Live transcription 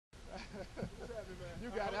You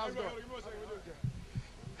got it. How's it going?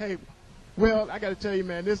 Hey, well, I got to tell you,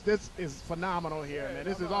 man, this is phenomenal here, man.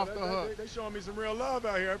 This is off the hook. They showing me some real love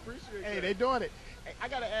out here. I appreciate it. Hey, they doing it. Hey, I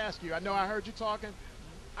got to ask you. I know I heard you talking.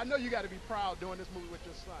 I know you got to be proud doing this movie with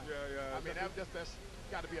your son. Yeah. I mean, that's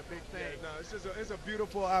got to be a big thing. Yeah, no, it's a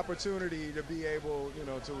beautiful opportunity to be able,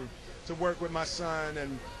 to work with my son,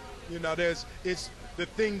 and it's the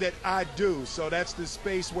thing that I do. So that's the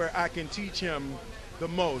space where I can teach him the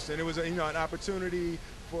most, and it was an opportunity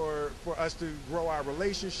for us to grow our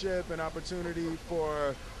relationship, an opportunity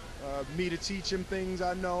for me to teach him things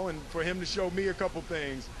I know, and for him to show me a couple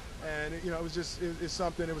things. And it was just it's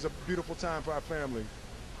something. It was a beautiful time for our family.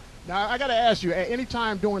 Now I got to ask you, at any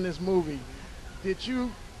time during this movie, did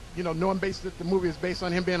you, knowing that the movie is based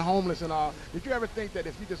on him being homeless and all, did you ever think that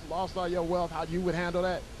if you just lost all your wealth, how you would handle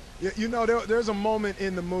that? Yeah, there's a moment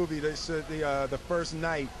in the movie that said the first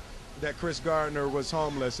night that Chris Gardner was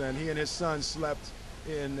homeless, and he and his son slept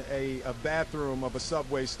in a bathroom of a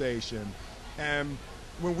subway station. And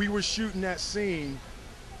when we were shooting that scene,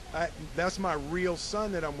 that's my real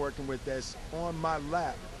son that I'm working with that's on my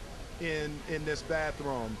lap in this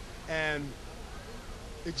bathroom. And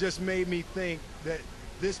it just made me think that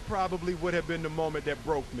this probably would have been the moment that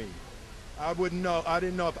broke me. I didn't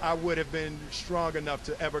know if I would have been strong enough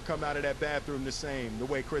to ever come out of that bathroom the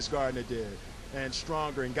way Chris Gardner did, and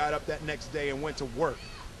stronger, and got up that next day and went to work.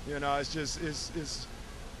 It's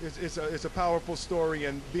a powerful story,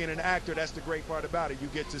 and being an actor, that's the great part about it. You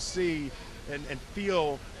get to see and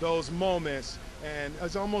feel those moments, and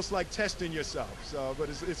it's almost like testing yourself. So, but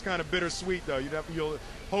it's kind of bittersweet though.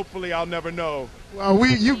 Hopefully I'll never know. Well,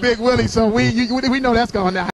 you Big Willie, so we know that's going down.